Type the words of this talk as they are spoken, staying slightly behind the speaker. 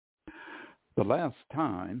The last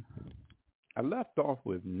time I left off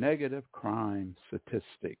with negative crime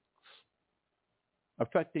statistics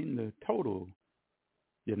affecting the total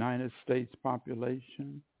United States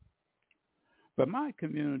population, but my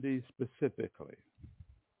community specifically.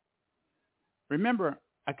 Remember,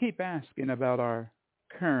 I keep asking about our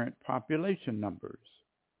current population numbers.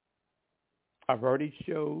 I've already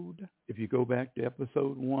showed, if you go back to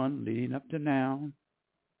episode 1 leading up to now,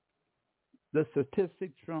 the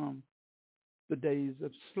statistics from the days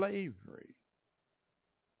of slavery.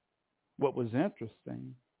 What was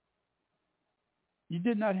interesting, you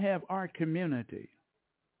did not have our community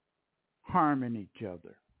harming each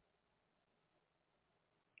other,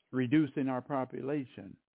 reducing our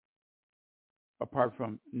population, apart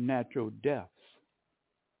from natural deaths,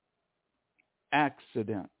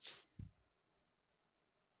 accidents.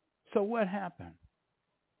 So what happened?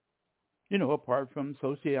 Apart from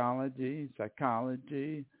sociology,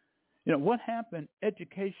 psychology, what happened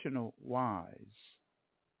educational-wise?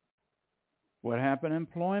 What happened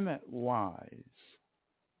employment-wise?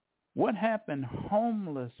 What happened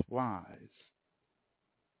homeless-wise?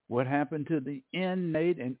 What happened to the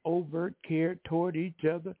innate and overt care toward each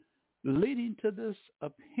other, leading to this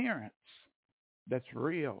appearance that's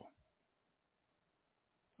real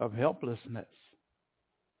of helplessness,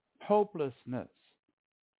 hopelessness,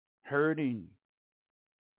 hurting,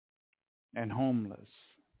 and homeless.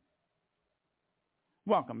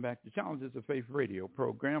 Welcome back to Challenges of Faith radio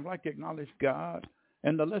program. I'd like to acknowledge God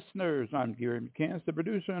and the listeners. I'm Gary McCants, the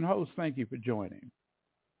producer and host. Thank you for joining.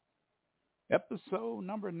 Episode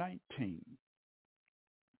number 19,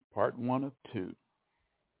 part 1 of 2.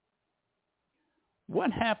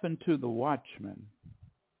 What happened to the watchman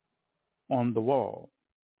on the wall?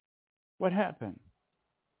 What happened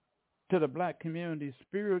to the black community's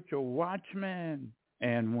spiritual watchmen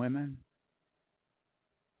and women?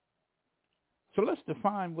 So let's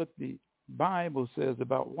define what the Bible says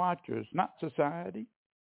about watchers, not society.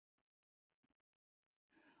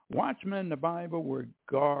 Watchmen in the Bible were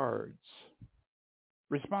guards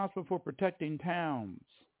responsible for protecting towns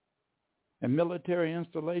and military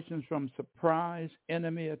installations from surprise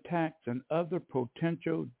enemy attacks and other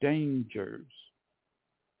potential dangers.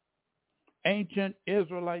 Ancient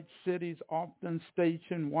Israelite cities often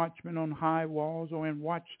stationed watchmen on high walls or in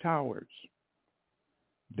watchtowers.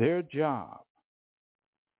 Their job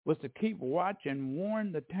was to keep watch and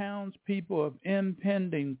warn the townspeople of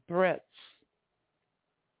impending threats.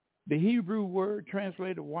 The Hebrew word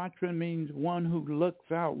translated watchman means one who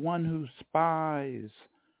looks out, one who spies,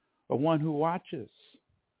 or one who watches.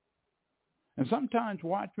 And sometimes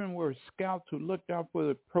watchmen were scouts who looked out for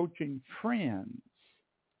approaching friends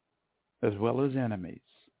as well as enemies.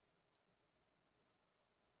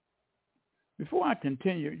 Before I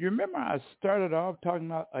continue, you remember I started off talking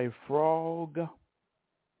about a frog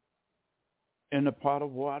in a pot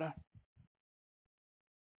of water?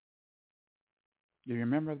 Do you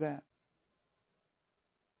remember that?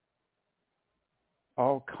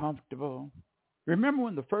 All comfortable. Remember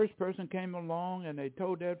when the first person came along and they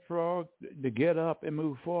told that frog to get up and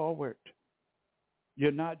move forward?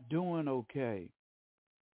 You're not doing okay.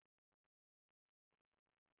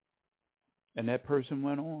 And that person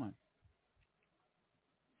went on.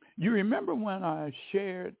 You remember when I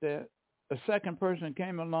shared that a second person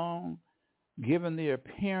came along, given the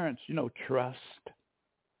appearance, trust,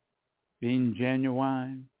 being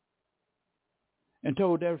genuine, and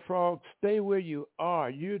told that frog, stay where you are.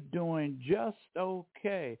 You're doing just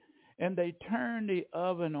okay. And they turned the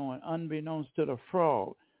oven on, unbeknownst to the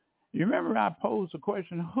frog. You remember I posed the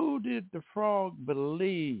question, who did the frog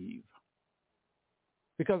believe?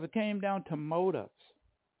 Because it came down to motives.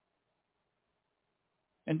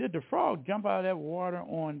 And did the frog jump out of that water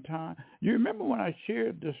on time? You remember when I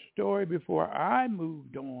shared the story before I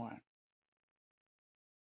moved on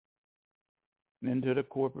into the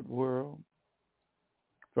corporate world,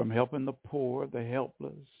 from helping the poor, the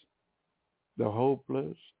helpless, the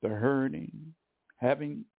hopeless, the hurting,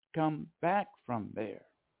 having come back from there.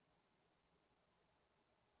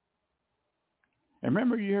 And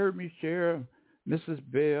remember you heard me share Mrs.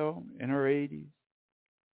 Bell in her 80s.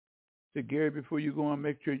 Said, Gary, before you go on,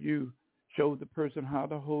 make sure you show the person how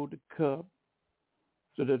to hold the cup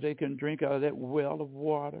so that they can drink out of that well of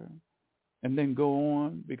water and then go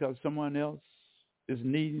on because someone else is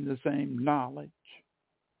needing the same knowledge.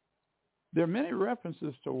 There are many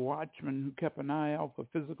references to watchmen who kept an eye out for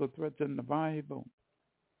physical threats in the Bible.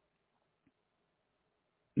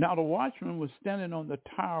 Now the watchman was standing on the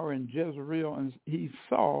tower in Jezreel, and he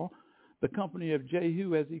saw the company of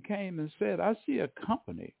Jehu as he came and said, I see a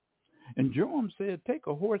company. And Joram said, take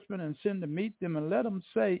a horseman and send to meet them and let them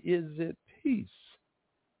say, is it peace.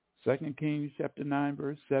 2 Kings chapter 9,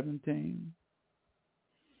 verse 17.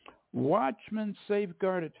 Watchmen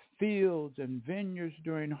safeguarded fields and vineyards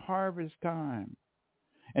during harvest time,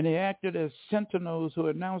 and they acted as sentinels who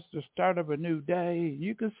announced the start of a new day.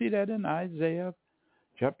 You can see that in Isaiah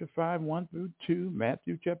chapter 5, 1 through 2,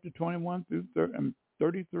 Matthew chapter 21 through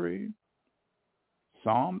 33,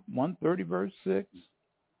 Psalm 130, verse 6.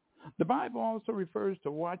 The Bible also refers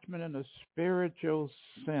to watchmen in a spiritual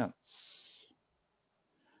sense.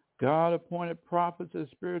 God appointed prophets as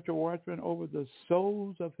spiritual watchmen over the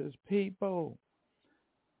souls of his people.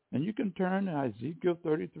 And you can turn to Ezekiel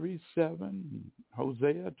 33:7,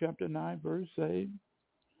 Hosea chapter 9, verse 8.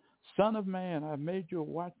 Son of man, I've made you a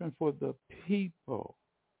watchman for the people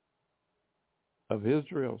of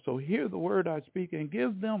Israel. So hear the word I speak and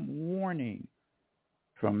give them warning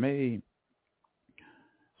from me.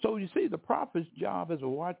 So you see, the prophet's job as a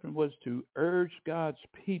watchman was to urge God's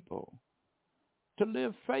people to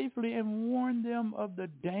live faithfully and warn them of the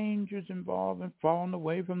dangers involved in falling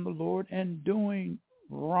away from the Lord and doing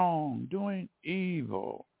wrong, doing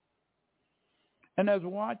evil. And as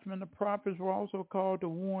watchmen, the prophets were also called to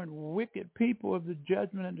warn wicked people of the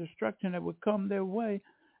judgment and destruction that would come their way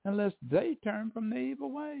unless they turn from their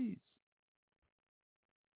evil ways.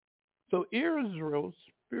 So Israel's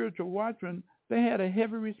spiritual watchmen, they had a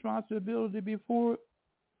heavy responsibility before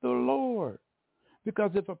the Lord.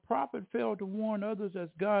 Because if a prophet failed to warn others as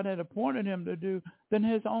God had appointed him to do, then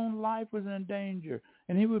his own life was in danger,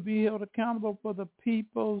 and he would be held accountable for the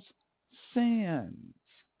people's sins.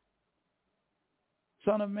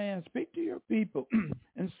 Son of man, speak to your people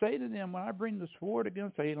and say to them, when I bring the sword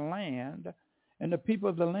against a land, and the people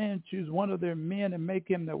of the land choose one of their men and make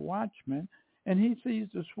him their watchman, and he sees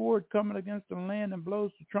the sword coming against the land and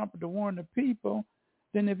blows the trumpet to warn the people,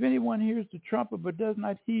 then if anyone hears the trumpet but does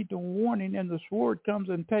not heed the warning and the sword comes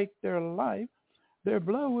and takes their life, their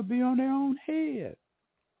blood would be on their own head.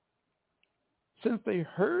 Since they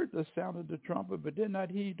heard the sound of the trumpet but did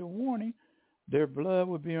not heed the warning, their blood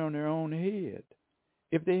would be on their own head.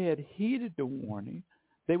 If they had heeded the warning,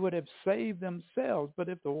 they would have saved themselves. But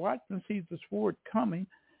if the watchman sees the sword coming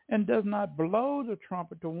and does not blow the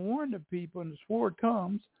trumpet to warn the people, and the sword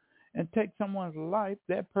comes and takes someone's life,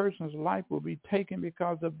 that person's life will be taken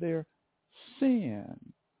because of their sin.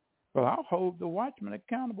 But I'll hold the watchman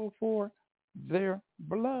accountable for their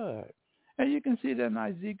blood. And you can see that in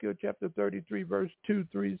Ezekiel chapter 33, verse 2,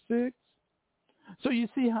 3, 6. So you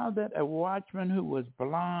see how that a watchman who was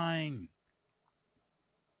blind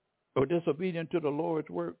or disobedient to the Lord's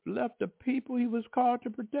word left the people he was called to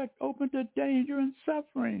protect open to danger and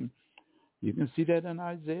suffering. You can see that in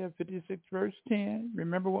Isaiah 56, verse 10.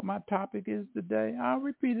 Remember what my topic is today? I'll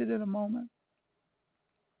repeat it in a moment.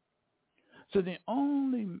 So the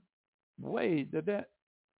only way that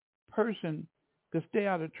person could stay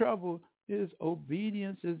out of trouble is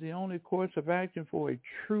obedience is the only course of action for a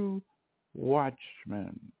true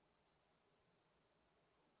watchman.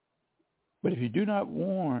 But if you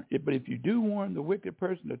do warn the wicked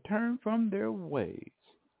person to turn from their ways,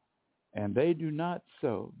 and they do not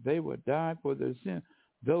so, they will die for their sin,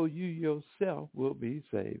 though you yourself will be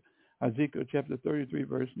saved. Ezekiel chapter 33,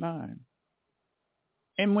 verse 9.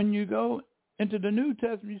 And when you go into the New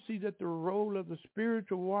Testament, you see that the role of the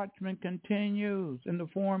spiritual watchman continues in the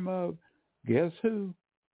form of, guess who?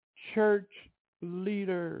 Church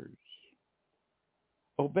leaders.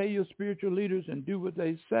 Obey your spiritual leaders and do what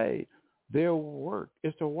they say. Their work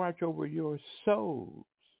is to watch over your souls.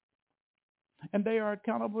 And they are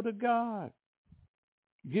accountable to God.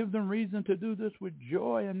 Give them reason to do this with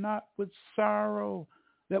joy and not with sorrow.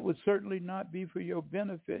 That would certainly not be for your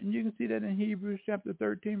benefit. And you can see that in Hebrews chapter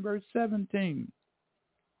 13, verse 17.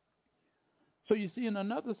 So you see, in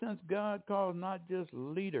another sense, God calls not just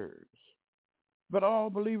leaders, but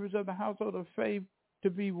all believers of the household of faith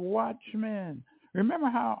to be watchmen.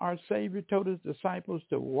 Remember how our Savior told his disciples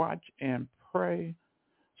to watch and pray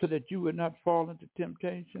so that you would not fall into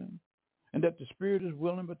temptation, and that the spirit is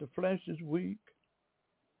willing but the flesh is weak?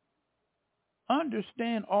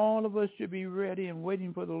 Understand, all of us should be ready and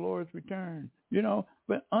waiting for the Lord's return,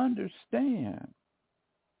 but understand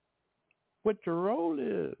what your role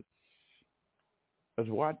is as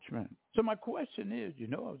watchmen. So my question is,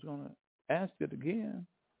 I was going to ask it again.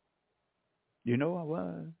 I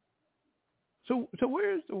was. So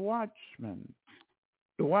where's the watchmen,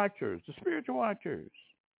 the watchers, the spiritual watchers?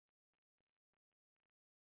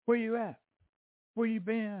 Where you at? Where you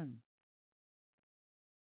been?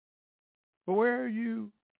 But where are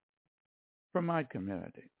you from my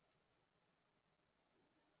community?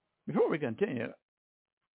 Before we continue,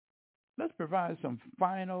 let's provide some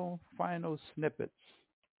final snippets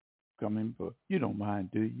coming, but you don't mind,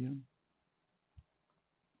 do you?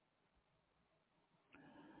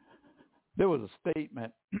 There was a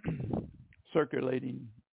statement circulating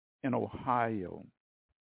in Ohio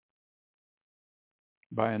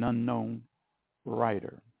by an unknown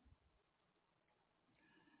writer.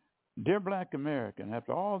 Dear Black American,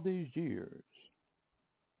 after all these years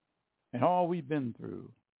and all we've been through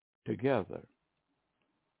together,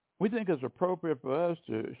 we think it's appropriate for us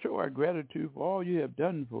to show our gratitude for all you have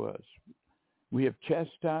done for us. We have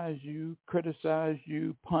chastised you, criticized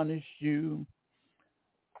you, punished you,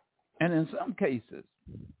 and in some cases,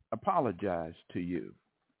 apologized to you.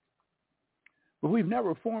 But we've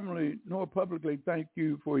never formally nor publicly thanked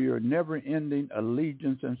you for your never-ending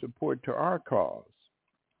allegiance and support to our cause.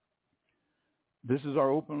 This is our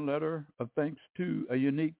open letter of thanks to a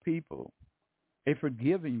unique people, a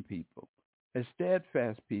forgiving people, a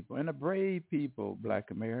steadfast people, and a brave people, Black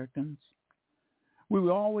Americans. We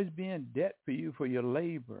will always be in debt for you for your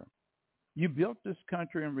labor. You built this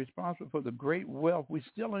country and responsible for the great wealth we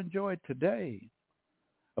still enjoy today.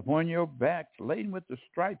 Upon your backs, laden with the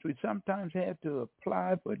stripes we sometimes had to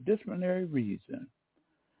apply for a disciplinary reason.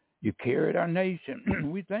 You carried our nation.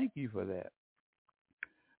 We thank you for that.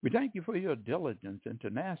 We thank you for your diligence and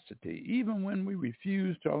tenacity, even when we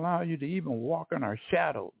refuse to allow you to even walk in our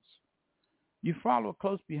shadows. You follow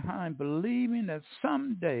close behind, believing that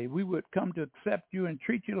someday we would come to accept you and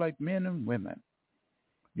treat you like men and women.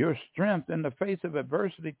 Your strength in the face of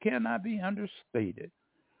adversity cannot be understated.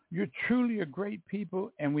 You're truly a great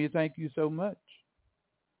people, and we thank you so much.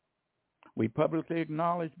 We publicly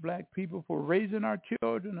acknowledge Black people for raising our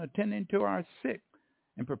children, attending to our sick,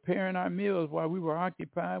 and preparing our meals while we were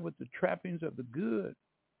occupied with the trappings of the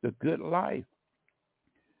good life.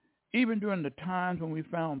 Even during the times when we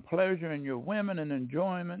found pleasure in your women and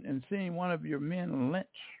enjoyment in seeing one of your men lynched,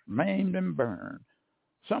 maimed, and burned,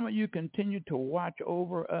 some of you continued to watch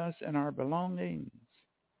over us and our belongings.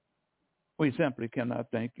 We simply cannot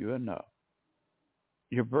thank you enough.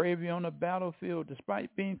 Your bravery on the battlefield,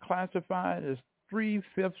 despite being classified as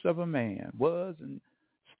 3/5 of a man, was and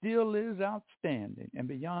still is outstanding and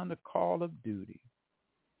beyond the call of duty.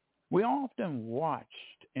 We often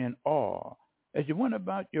watched in awe as you went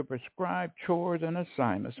about your prescribed chores and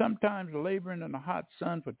assignments, sometimes laboring in the hot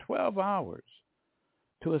sun for 12 hours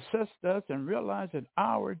to assist us and realize that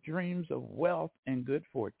our dreams of wealth and good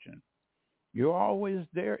fortune. You're always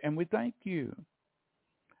there, and we thank you.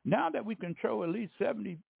 Now that we control at least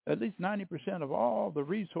 90% of all the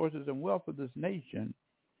resources and wealth of this nation,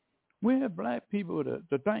 we have Black people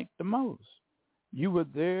to thank the most. You were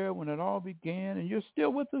there when it all began, and you're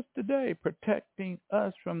still with us today, protecting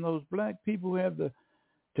us from those Black people who have the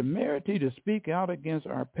temerity to speak out against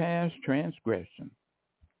our past transgression.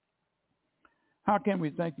 How can we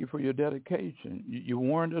thank you for your dedication? You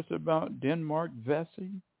warned us about Denmark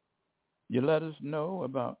Vesey. You let us know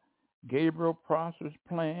about Gabriel Prosper's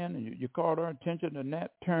plan, and you called our attention to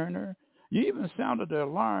Nat Turner. You even sounded the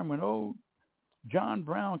alarm when old John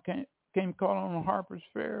Brown came calling on Harper's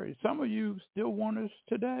Ferry. Some of you still want us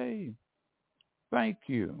today. Thank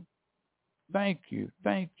you. Thank you.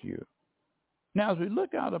 Thank you. Now, as we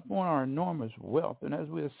look out upon our enormous wealth and as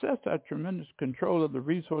we assess our tremendous control of the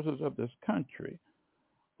resources of this country,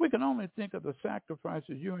 we can only think of the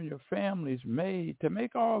sacrifices you and your families made to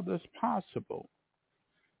make all this possible.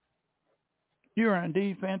 You are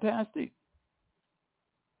indeed fantastic,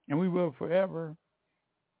 and we will forever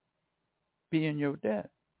be in your debt.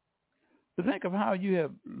 To think of how you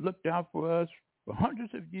have looked out for us for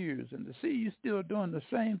hundreds of years, and to see you still doing the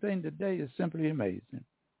same thing today is simply amazing.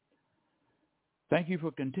 Thank you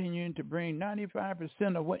for continuing to bring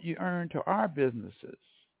 95% of what you earn to our businesses.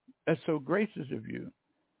 That's so gracious of you.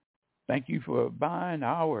 Thank you for buying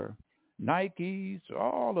our Nikes,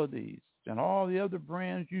 all of these, and all the other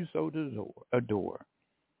brands you so adore.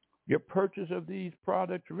 Your purchase of these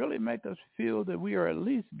products really make us feel that we are at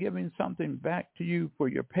least giving something back to you for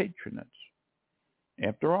your patronage.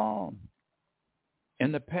 After all,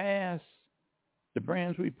 in the past, the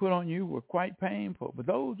brands we put on you were quite painful, but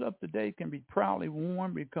those up to date can be proudly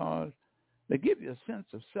worn because they give you a sense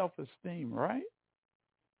of self-esteem, right?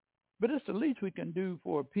 But it's the least we can do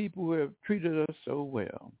for people who have treated us so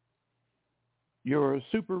well. Your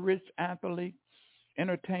super rich athletes,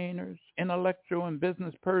 entertainers, intellectual and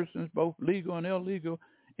business persons, both legal and illegal,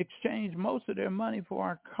 exchange most of their money for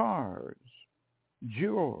our cars,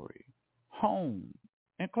 jewelry, homes,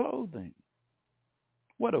 and clothing.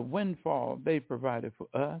 What a windfall they provided for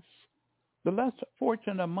us. The less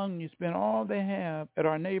fortunate among you spend all they have at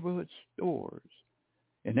our neighborhood stores,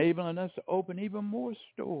 enabling us to open even more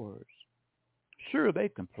stores. Sure, they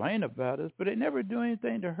complain about us, but they never do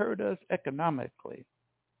anything to hurt us economically.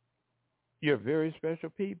 You're very special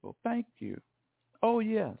people. Thank you. Oh,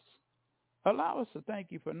 yes. Allow us to thank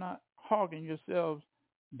you for not hogging yourselves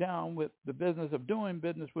down with the business of doing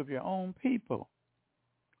business with your own people.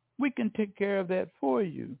 We can take care of that for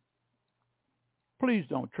you. Please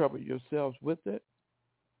don't trouble yourselves with it.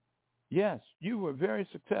 Yes, you were very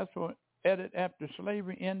successful at it after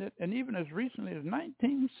slavery ended, and even as recently as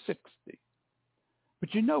 1960.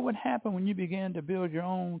 But you know what happened when you began to build your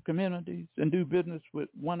own communities and do business with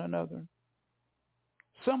one another?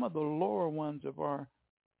 Some of the lower ones of our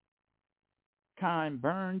kind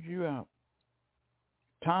burned you out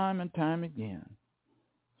time and time again.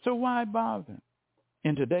 So why bother?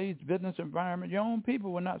 In today's business environment, your own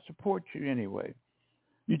people will not support you anyway.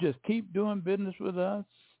 You just keep doing business with us.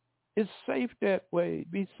 It's safe that way.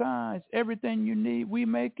 Besides, everything you need, we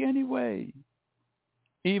make anyway.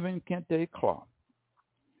 Even kente cloth.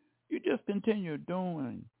 You just continue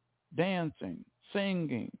doing, dancing,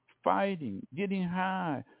 singing, fighting, getting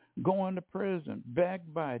high, going to prison,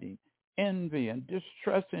 backbiting, envy, and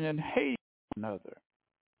distrusting and hating one another.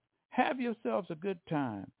 Have yourselves a good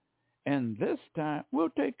time, and this time we'll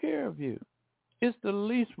take care of you. It's the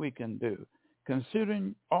least we can do,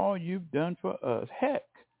 considering all you've done for us. Heck,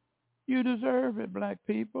 you deserve it, black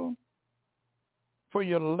people, for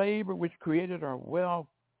your labor which created our wealth,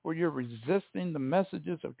 for your resisting the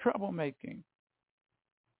messages of troublemaking.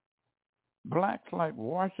 Blacks like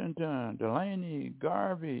Washington, Delaney,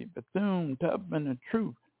 Garvey, Bethune, Tubman, and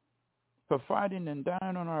Truth, for fighting and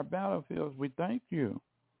dying on our battlefields, we thank you.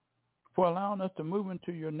 For allowing us to move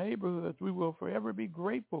into your neighborhoods, we will forever be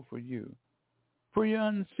grateful for you, for your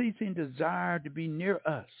unceasing desire to be near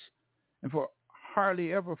us, and for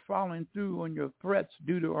hardly ever following through on your threats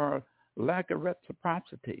due to our lack of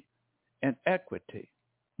reciprocity and equity.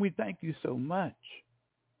 We thank you so much.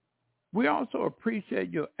 We also appreciate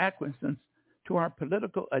your acquiescence to our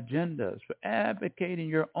political agendas, for advocating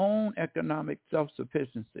your own economic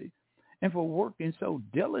self-sufficiency, and for working so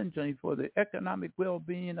diligently for the economic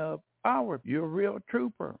well-being of you're a real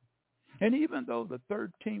trooper. And even though the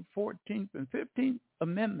 13th, 14th, and 15th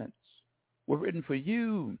Amendments were written for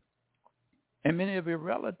you, and many of your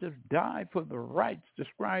relatives died for the rights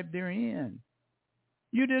described therein,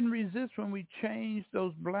 you didn't resist when we changed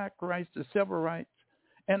those black rights to civil rights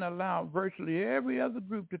and allowed virtually every other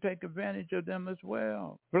group to take advantage of them as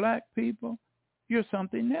well. Black people, you're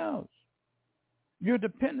something else. Your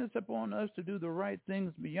dependence upon us to do the right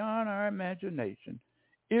things beyond our imagination,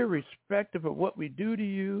 irrespective of what we do to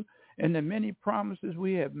you and the many promises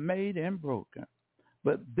we have made and broken.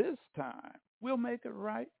 But this time, we'll make it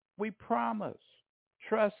right. We promise.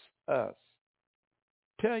 Trust us.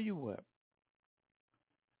 Tell you what,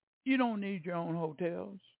 you don't need your own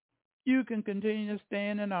hotels. You can continue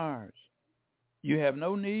staying in ours. You have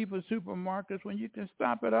no need for supermarkets when you can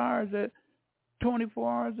stop at ours at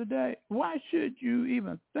 24 hours a day. Why should you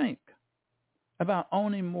even think about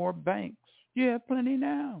owning more banks? You have plenty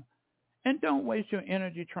now. And don't waste your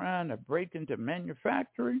energy trying to break into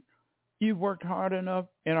manufacturing. You've worked hard enough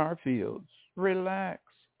in our fields. Relax,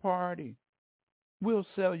 party. We'll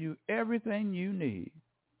sell you everything you need.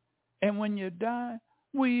 And when you die,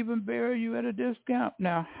 we even bury you at a discount.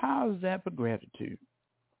 Now, how's that for gratitude?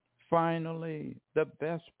 Finally, the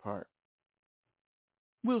best part.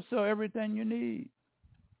 We'll sell everything you need.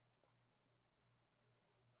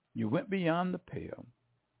 You went beyond the pale.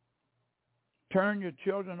 Turn your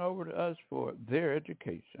children over to us for their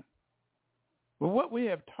education. But what we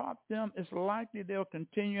have taught them is likely they'll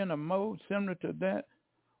continue in a mode similar to that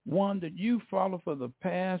one that you followed for the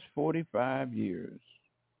past 45 years.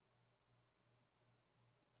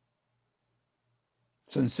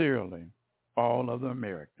 Sincerely, all other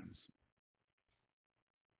Americans.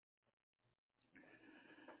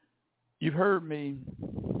 You've heard me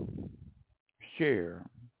share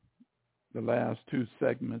the last two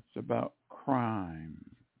segments about crime.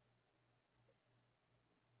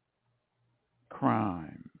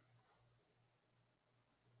 Crime.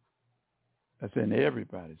 That's in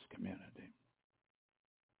everybody's community.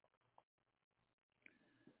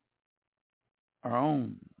 Our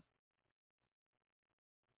own.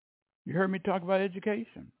 You heard me talk about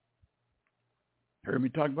education. Heard me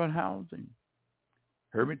talk about housing.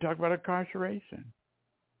 Heard me talk about incarceration.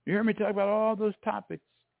 You heard me talk about all those topics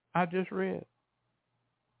I just read.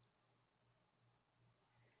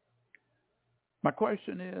 My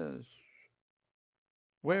question is,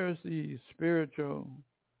 where is the spiritual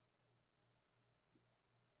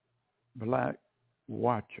black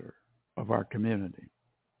watcher of our community?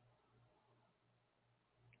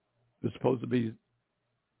 It's supposed to be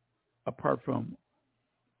apart from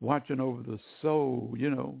watching over the soul,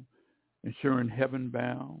 ensuring heaven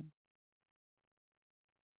bound.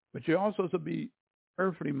 But you're also to be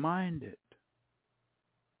earthly minded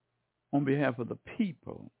on behalf of the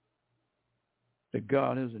people that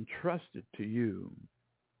God has entrusted to you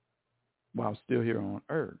while still here on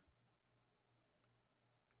earth.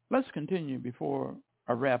 Let's continue before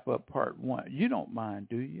I wrap up part 1. You don't mind,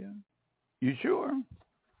 do you? You sure?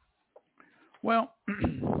 Well,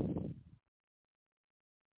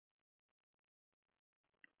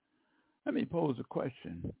 let me pose a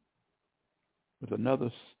question with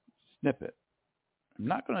another snippet. I'm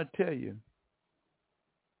not going to tell you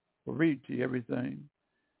or read to you everything,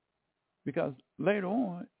 because later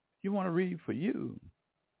on you want to read for you.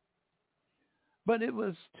 But it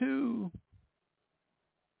was to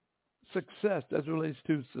success as it relates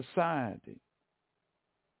to society.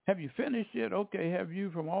 Have you finished yet? Okay, have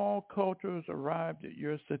you from all cultures arrived at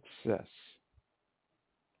your success?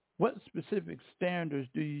 What specific standards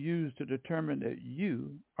do you use to determine that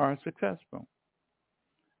you are successful?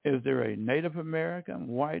 Is there a Native American,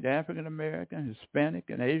 white African American, Hispanic,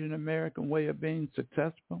 and Asian American way of being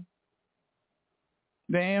successful?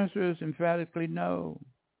 The answer is emphatically no.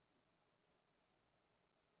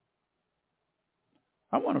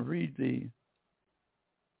 I want to read the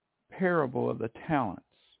parable of the talents,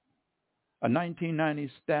 a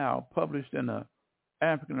 1990 style published in an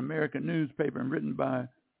African American newspaper and written by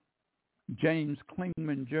James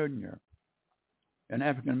Klingman Jr., an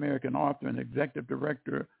African American author and executive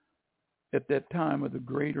director at that time of the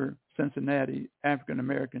Greater Cincinnati African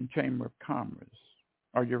American Chamber of Commerce.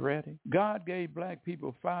 Are you ready? God gave black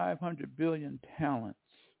people 500 billion talents.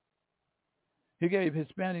 He gave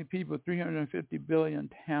Hispanic people 350 billion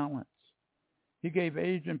talents. He gave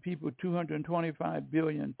Asian people 225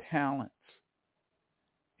 billion talents.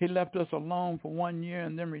 He left us alone for 1 year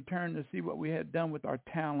and then returned to see what we had done with our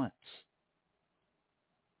talents.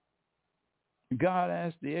 God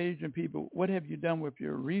asked the Asian people, what have you done with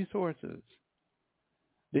your resources?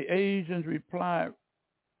 The Asians replied,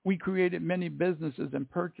 we created many businesses and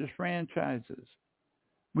purchased franchises.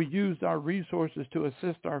 We used our resources to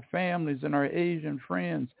assist our families and our Asian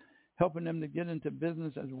friends, helping them to get into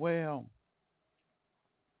business as well.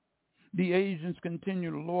 The Asians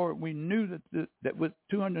continued, Lord, we knew that with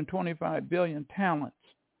 225 billion talents,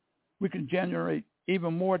 we could generate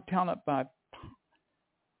even more talent by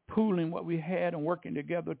pooling what we had and working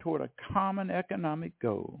together toward a common economic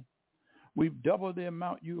goal. We've doubled the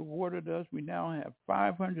amount you awarded us. We now have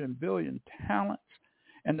 500 billion talents.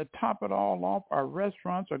 And to top it all off, our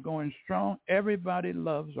restaurants are going strong. Everybody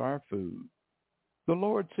loves our food. The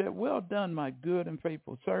Lord said, well done, my good and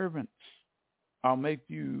faithful servants. I'll make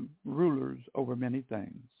you rulers over many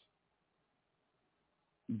things.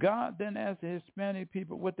 God then asked the Hispanic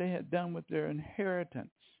people what they had done with their inheritance.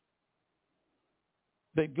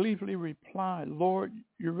 They gleefully replied, Lord,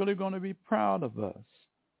 you're really going to be proud of us.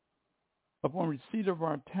 Upon receipt of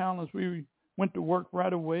our talents, we went to work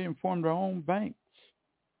right away and formed our own banks.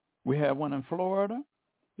 We have one in Florida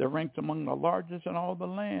that ranks among the largest in all the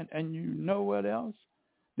land. And you know what else?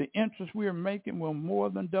 The interest we are making will more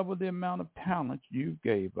than double the amount of talents you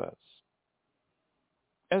gave us.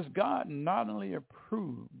 As God not only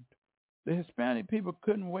approved, the Hispanic people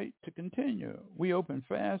couldn't wait to continue. We opened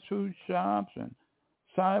fast food shops and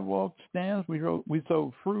sidewalk stands. We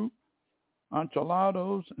sold fruit,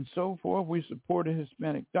 enchiladas, and so forth. We supported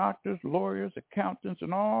Hispanic doctors, lawyers, accountants,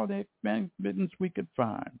 and all the Hispanic business we could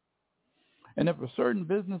find. And if a certain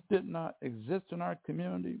business did not exist in our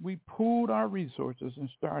community, we pooled our resources and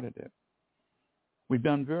started it. We've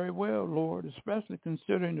done very well, Lord, especially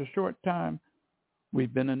considering the short time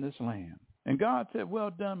we've been in this land. And God said,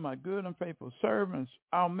 well done, my good and faithful servants.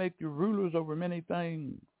 I'll make you rulers over many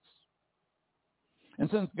things. And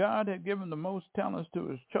since God had given the most talents to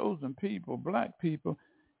his chosen people, black people,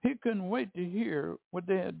 he couldn't wait to hear what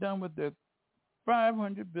they had done with their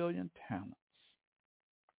 500 billion talents.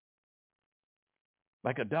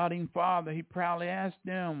 Like a doting father, he proudly asked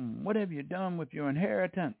them, what have you done with your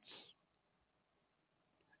inheritance?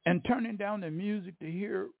 And turning down the music to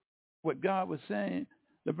hear what God was saying,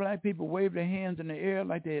 the black people waved their hands in the air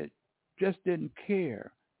like they just didn't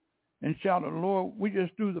care and shouted, Lord, we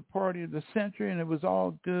just threw the party of the century and it was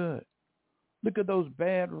all good. Look at those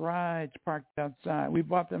bad rides parked outside. We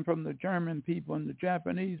bought them from the German people and the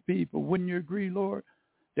Japanese people. Wouldn't you agree, Lord,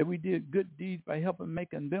 that we did good deeds by helping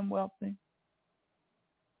making them wealthy?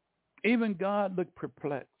 Even God looked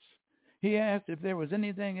perplexed. He asked if there was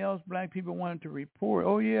anything else black people wanted to report.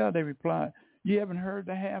 Oh, yeah, they replied. You haven't heard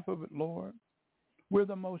the half of it, Lord. We're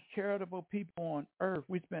the most charitable people on earth.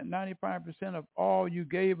 We spent 95% of all you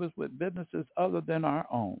gave us with businesses other than our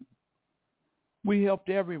own. We helped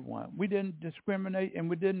everyone. We didn't discriminate, and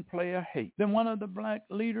we didn't play a hate. Then one of the black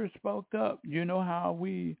leaders spoke up. You know how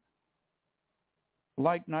we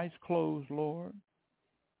like nice clothes, Lord.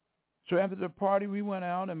 So after the party, we went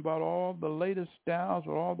out and bought all the latest styles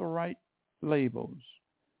with all the right labels.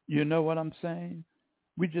 You know what I'm saying?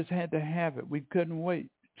 We just had to have it. We couldn't wait.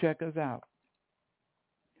 Check us out.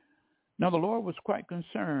 Now, the Lord was quite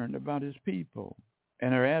concerned about his people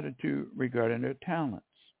and their attitude regarding their talents.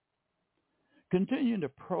 Continuing to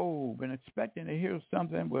probe and expecting to hear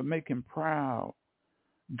something that would make him proud,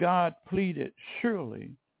 God pleaded,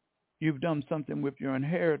 surely you've done something with your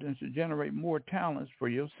inheritance to generate more talents for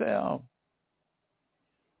yourself.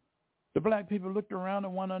 The black people looked around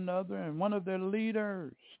at one another, and one of their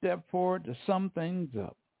leaders stepped forward to sum things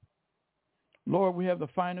up. Lord, we have the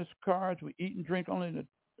finest cars. We eat and drink only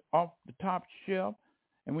off the top shelf,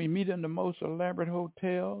 and we meet in the most elaborate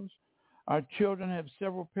hotels. Our children have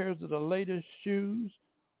several pairs of the latest shoes.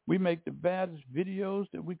 We make the baddest videos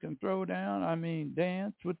that we can throw down.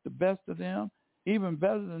 Dance with the best of them. Even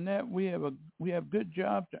better than that, we have good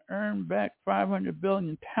jobs to earn back 500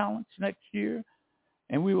 billion talents next year,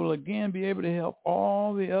 and we will again be able to help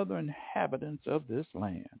all the other inhabitants of this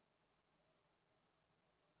land.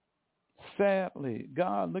 Sadly,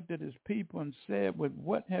 God looked at his people and said, with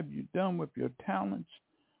what have you done with your talents?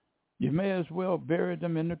 You may as well bury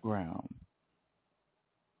them in the ground.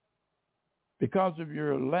 Because of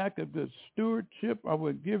your lack of good stewardship, I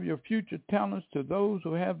will give your future talents to those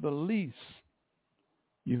who have the least.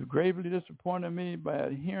 You've gravely disappointed me by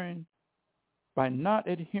not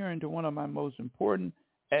adhering to one of my most important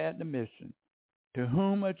admonitions. To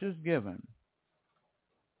whom much is given,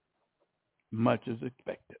 much is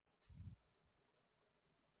expected.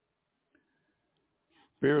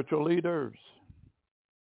 Spiritual leaders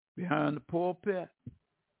behind the pulpit.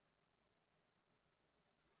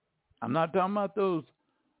 I'm not talking about those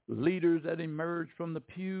leaders that emerge from the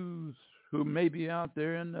pews who may be out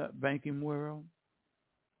there in the banking world,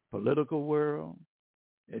 political world,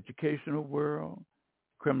 educational world,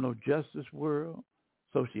 criminal justice world,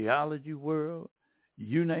 sociology world,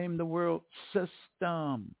 you name the world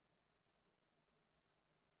system.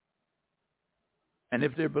 And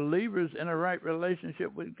if they're believers in a right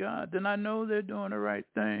relationship with God, then I know they're doing the right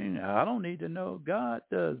thing. I don't need to know. God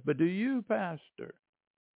does. But do you, pastor,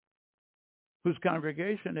 whose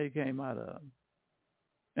congregation they came out of?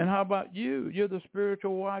 And how about you? You're the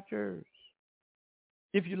spiritual watchers.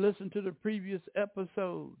 If you listen to the previous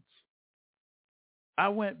episodes, I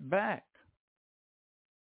went back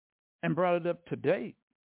and brought it up to date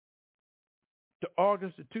to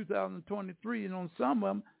August of 2023, and on some of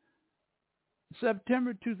them,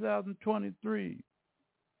 September 2023.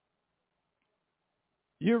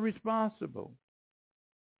 You're responsible.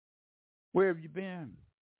 Where have you been?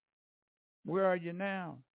 Where are you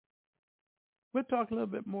now? We'll talk a little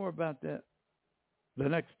bit more about that the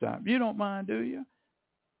next time. You don't mind, do you?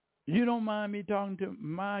 You don't mind me talking to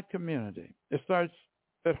my community. It starts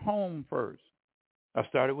at home first. I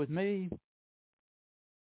started with me.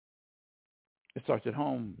 It starts at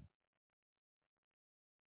home.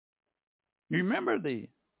 You remember the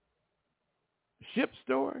ship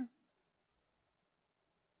story?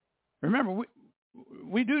 Remember,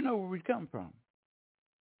 we do know where we come from.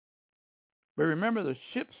 But remember, the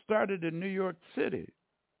ship started in New York City.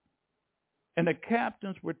 And the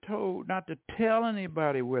captains were told not to tell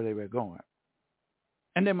anybody where they were going.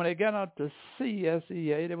 And then when they got out to sea,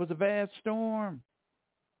 S-E-A, there was a bad storm.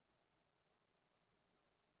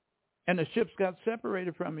 And the ships got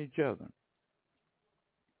separated from each other.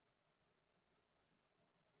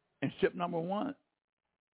 And ship number one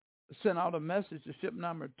sent out a message to ship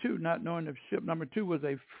number two, not knowing if ship number two was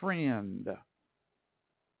a friend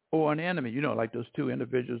or an enemy. You know, like those two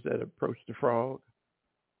individuals that approached the frog.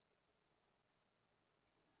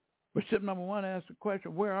 But ship number one asked the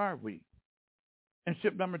question, where are we? And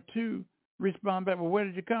ship number two responded back, well, where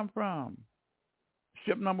did you come from?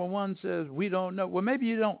 Ship number one says, we don't know. Well, maybe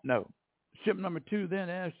you don't know. Ship number two then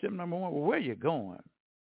asked ship number one, well, where are you going?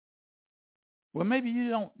 Well, maybe you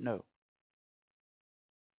don't know.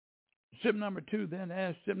 Ship number two then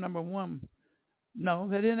asked ship number one. No,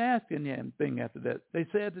 they didn't ask anything after that. They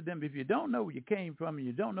said to them, if you don't know where you came from and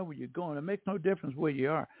you don't know where you're going, it makes no difference where you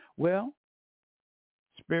are. Well,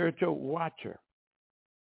 spiritual watcher,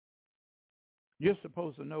 you're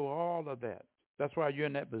supposed to know all of that. That's why you're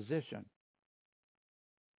in that position.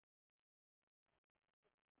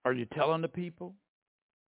 Are you telling the people?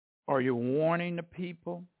 Are you warning the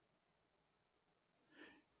people?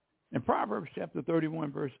 In Proverbs chapter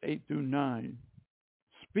 31, verse 8 through 9,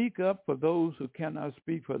 speak up for those who cannot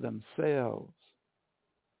speak for themselves,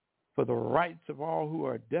 for the rights of all who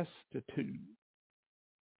are destitute.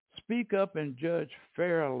 Speak up and judge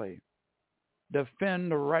fairly.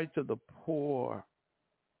 Defend the rights of the poor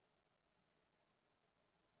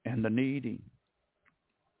and the needy.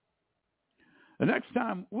 The next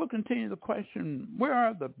time, we'll continue the question, where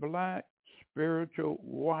are the black spiritual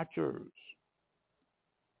watchers?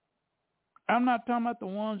 I'm not talking about the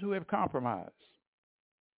ones who have compromised.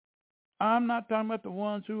 I'm not talking about the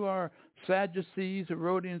ones who are Sadducees,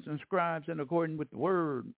 Herodians, and scribes in accordance with the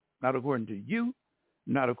word, not according to you,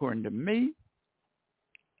 not according to me.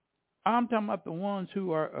 I'm talking about the ones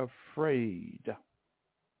who are afraid.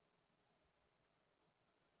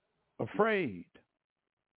 Afraid.